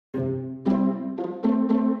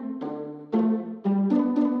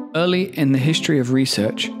Early in the history of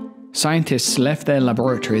research, scientists left their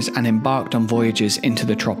laboratories and embarked on voyages into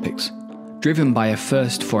the tropics, driven by a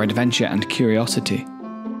thirst for adventure and curiosity.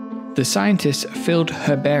 The scientists filled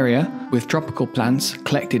herbaria with tropical plants,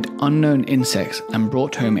 collected unknown insects, and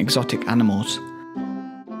brought home exotic animals.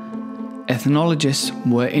 Ethnologists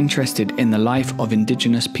were interested in the life of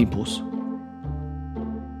indigenous peoples.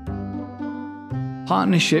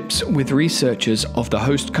 Partnerships with researchers of the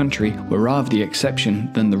host country were rather the exception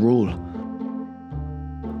than the rule.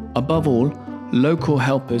 Above all, local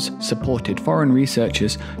helpers supported foreign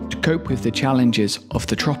researchers to cope with the challenges of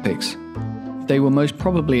the tropics. They were most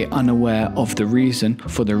probably unaware of the reason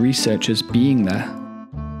for the researchers being there.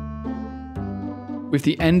 With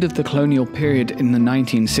the end of the colonial period in the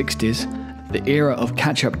 1960s, the era of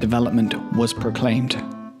catch-up development was proclaimed.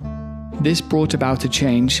 This brought about a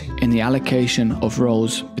change in the allocation of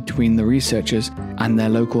roles between the researchers and their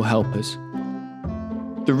local helpers.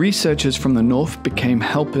 The researchers from the north became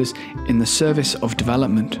helpers in the service of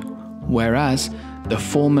development, whereas the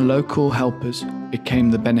former local helpers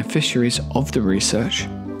became the beneficiaries of the research.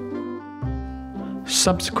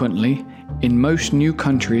 Subsequently, in most new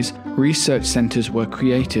countries, research centers were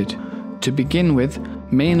created, to begin with,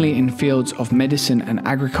 mainly in fields of medicine and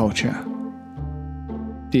agriculture.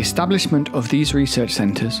 The establishment of these research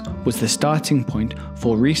centers was the starting point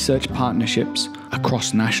for research partnerships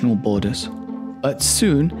across national borders. But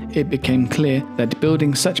soon it became clear that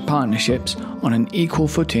building such partnerships on an equal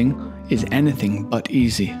footing is anything but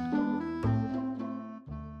easy.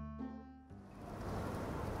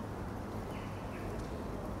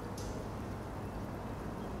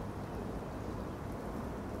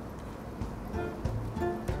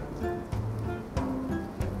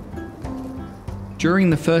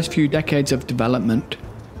 During the first few decades of development,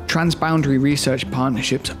 transboundary research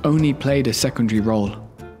partnerships only played a secondary role.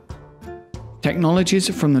 Technologies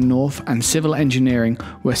from the north and civil engineering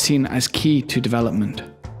were seen as key to development,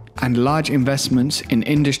 and large investments in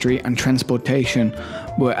industry and transportation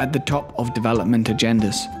were at the top of development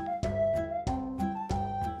agendas.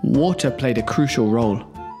 Water played a crucial role.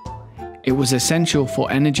 It was essential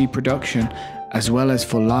for energy production as well as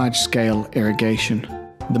for large-scale irrigation,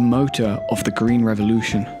 the motor of the Green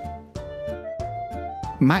Revolution.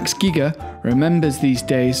 Max Giger remembers these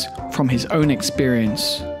days from his own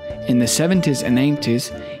experience. In the 70s and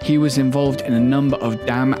 80s, he was involved in a number of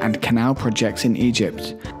dam and canal projects in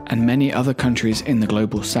Egypt and many other countries in the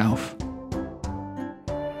global south.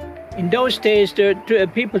 In those days,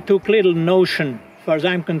 people took little notion, as far as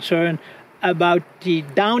I'm concerned, about the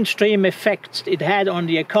downstream effects it had on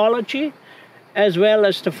the ecology, as well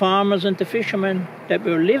as the farmers and the fishermen that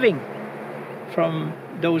were living from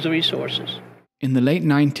those resources. In the late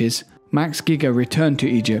 90s, Max Giger returned to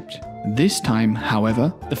Egypt. This time,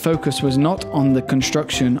 however, the focus was not on the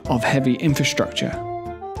construction of heavy infrastructure.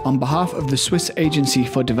 On behalf of the Swiss Agency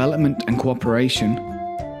for Development and Cooperation,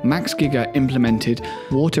 Max Giger implemented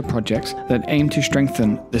water projects that aim to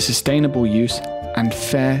strengthen the sustainable use and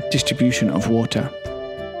fair distribution of water.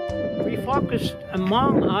 We focused,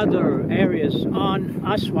 among other areas, on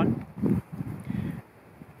Aswan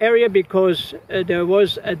area because there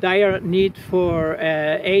was a dire need for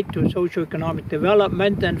aid to socio-economic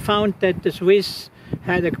development, and found that the Swiss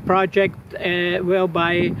had a project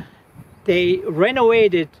whereby they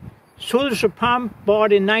renovated Sulzer pump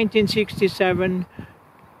bought in 1967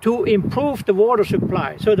 to improve the water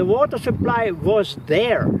supply. So the water supply was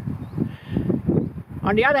there.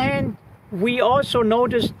 On the other hand, we also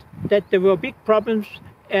noticed that there were big problems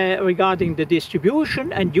regarding the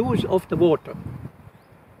distribution and use of the water.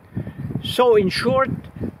 So in short,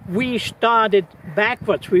 we started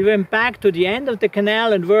backwards. We went back to the end of the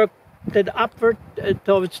canal and worked upward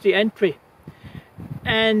towards the entry.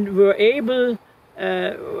 And were able,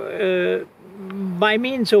 by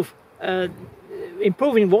means of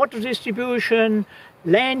improving water distribution,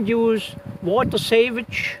 land use, water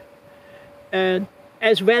savage,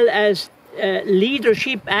 as well as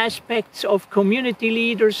leadership aspects of community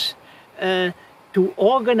leaders to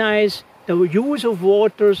organize the use of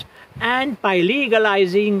waters, and by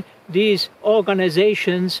legalizing these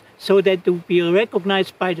organizations so that they will be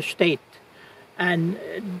recognized by the state. And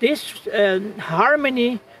this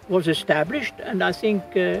harmony was established, and I think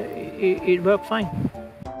it worked fine.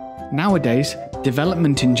 Nowadays,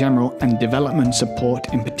 development in general and development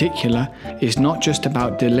support in particular is not just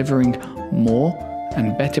about delivering more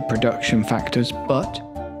and better production factors, but,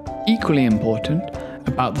 equally important,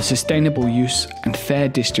 about the sustainable use and fair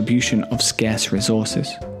distribution of scarce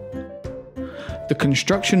resources. The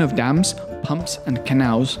construction of dams, pumps and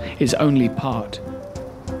canals is only part,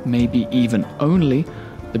 maybe even only,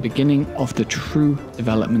 the beginning of the true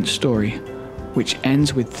development story, which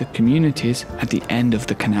ends with the communities at the end of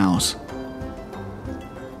the canals.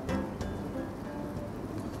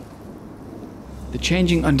 The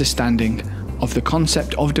changing understanding of the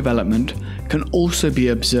concept of development can also be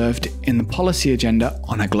observed in the policy agenda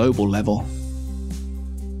on a global level.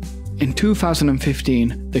 In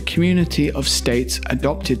 2015, the Community of States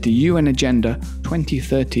adopted the UN Agenda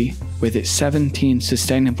 2030 with its 17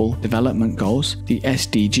 Sustainable Development Goals, the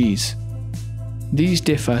SDGs. These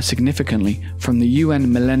differ significantly from the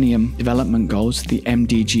UN Millennium Development Goals, the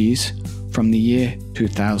MDGs, from the year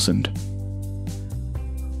 2000.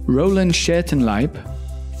 Roland Schertenleib,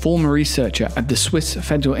 former researcher at the Swiss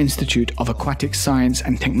Federal Institute of Aquatic Science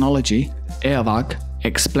and Technology, EAWAG,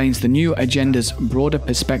 explains the new agenda's broader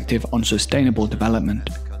perspective on sustainable development.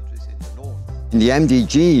 In the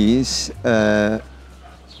MDGs,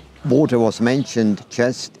 water was mentioned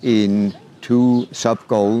just in 2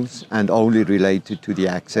 sub-goals and only related to the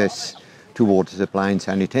access to water supply and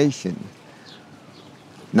sanitation.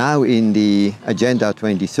 Now in the Agenda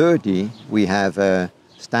 2030, we have a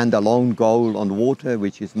standalone goal on water,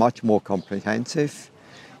 which is much more comprehensive,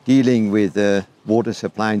 dealing with water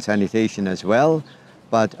supply and sanitation as well.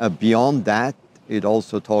 But beyond that, it's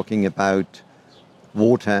also talking about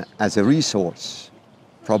water as a resource,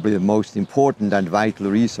 probably the most important and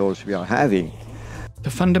vital resource we are having. The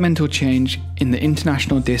fundamental change in the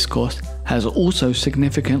international discourse has also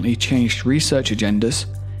significantly changed research agendas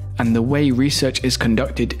and the way research is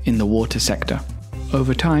conducted in the water sector.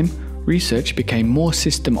 Over time, research became more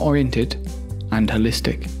system-oriented and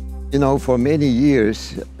holistic. You know, for many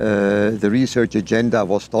years, the research agenda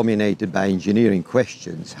was dominated by engineering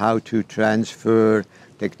questions, how to transfer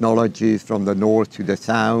technologies from the north to the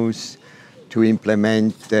south, to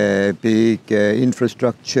implement big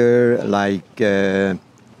infrastructure like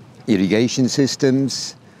irrigation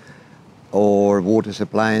systems or water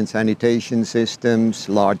supply and sanitation systems,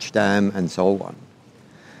 large dam and so on.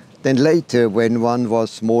 Then later, when one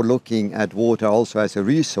was more looking at water also as a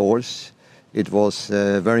resource, it was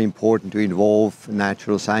very important to involve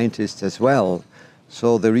natural scientists as well.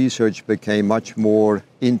 So the research became much more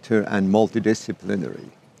inter- and multidisciplinary.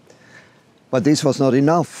 But this was not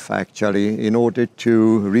enough, actually. In order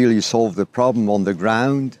to really solve the problem on the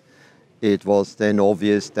ground, it was then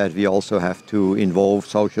obvious that we also have to involve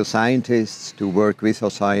social scientists to work with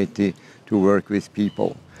society, to work with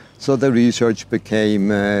people. So the research became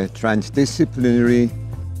transdisciplinary.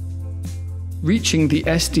 Reaching the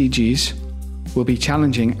SDGs will be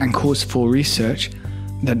challenging and calls for research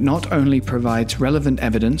that not only provides relevant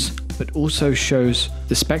evidence, but also shows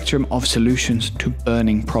the spectrum of solutions to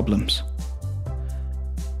burning problems.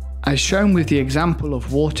 As shown with the example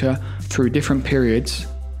of water through different periods,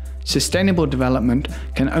 sustainable development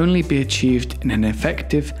can only be achieved in an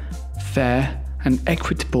effective, fair, and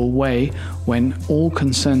equitable way when all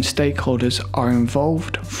concerned stakeholders are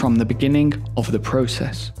involved from the beginning of the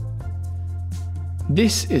process.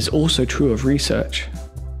 This is also true of research.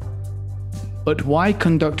 But why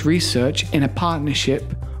conduct research in a partnership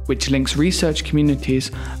which links research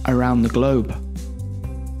communities around the globe?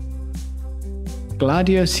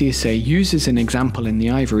 Gladio Cisse uses an example in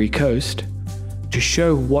the Ivory Coast to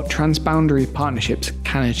show what transboundary partnerships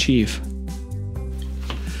can achieve.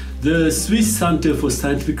 The Swiss Center for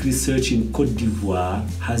Scientific Research in Côte d'Ivoire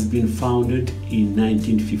has been founded in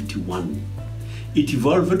 1951. It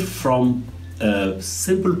evolved from a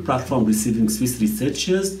simple platform receiving Swiss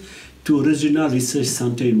researchers to a regional research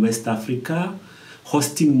center in West Africa,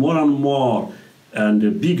 hosting more and more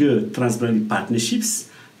and bigger transboundary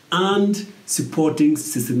partnerships and supporting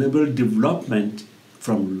sustainable development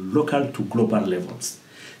from local to global levels.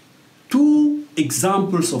 2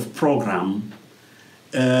 examples of program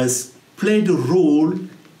played a role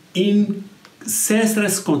in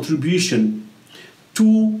CSR's contribution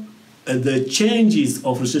to the changes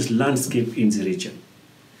of research landscape in the region.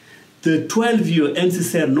 The 12-year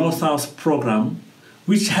NCCR North-South program,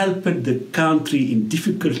 which helped the country in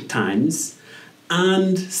difficult times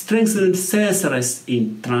and strengthened CSRS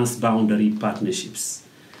in transboundary partnerships.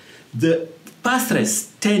 The PASRES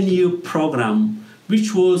 10-year program,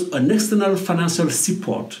 which was an external financial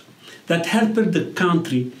support that helped the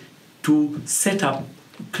country to set up,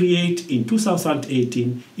 create in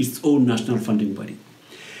 2018 its own national funding body.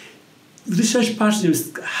 Research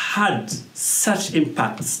partnerships had such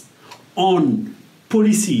impacts on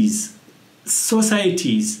policies,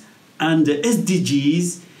 societies, and the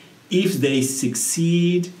SDGs if they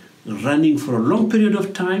succeed running for a long period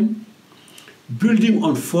of time, building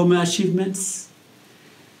on former achievements,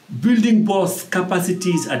 building both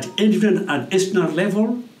capacities at individual and national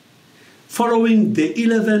level, following the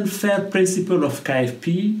 11 FAIR principle of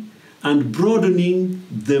KFP and broadening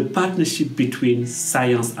the partnership between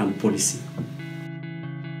science and policy.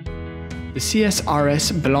 The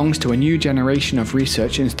CSRS belongs to a new generation of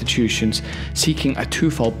research institutions seeking a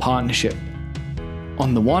twofold partnership.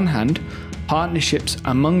 On the one hand, partnerships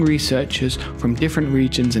among researchers from different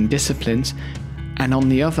regions and disciplines, and on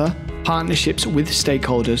the other, partnerships with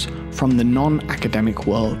stakeholders from the non-academic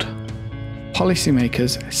world.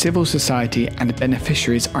 Policymakers, civil society, and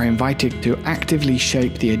beneficiaries are invited to actively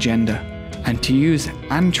shape the agenda and to use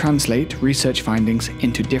and translate research findings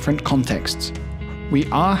into different contexts. We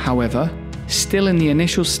are, however, still in the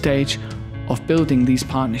initial stage of building these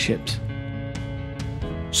partnerships.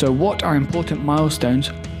 So what are important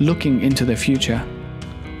milestones looking into the future?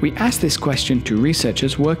 We asked this question to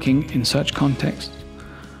researchers working in such contexts.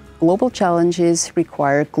 Global challenges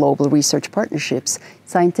require global research partnerships.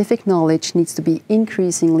 Scientific knowledge needs to be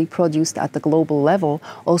increasingly produced at the global level,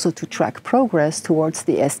 also to track progress towards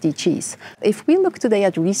the SDGs. If we look today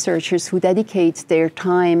at researchers who dedicate their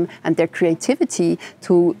time and their creativity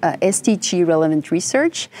to SDG-relevant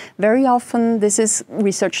research, very often this is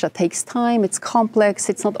research that takes time, it's complex,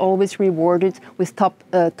 it's not always rewarded with top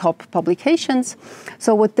publications.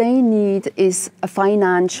 So what they need is a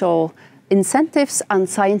financial incentives and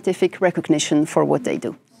scientific recognition for what they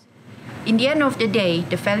do. In the end of the day,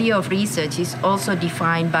 the value of research is also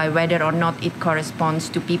defined by whether or not it corresponds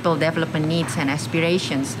to people's development needs and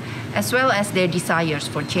aspirations, as well as their desires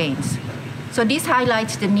for change. So this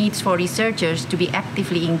highlights the needs for researchers to be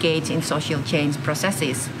actively engaged in social change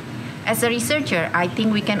processes. As a researcher, I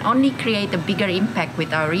think we can only create a bigger impact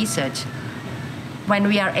with our research when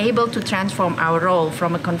we are able to transform our role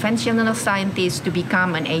from a conventional scientist to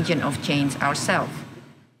become an agent of change ourselves.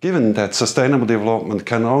 Given that sustainable development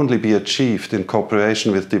can only be achieved in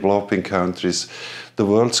cooperation with developing countries, the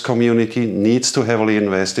world's community needs to heavily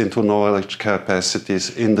invest into knowledge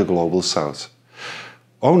capacities in the global south.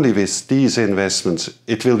 Only with these investments,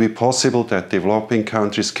 it will be possible that developing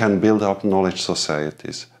countries can build up knowledge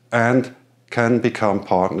societies and can become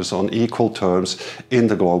partners on equal terms in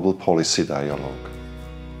the global policy dialogue.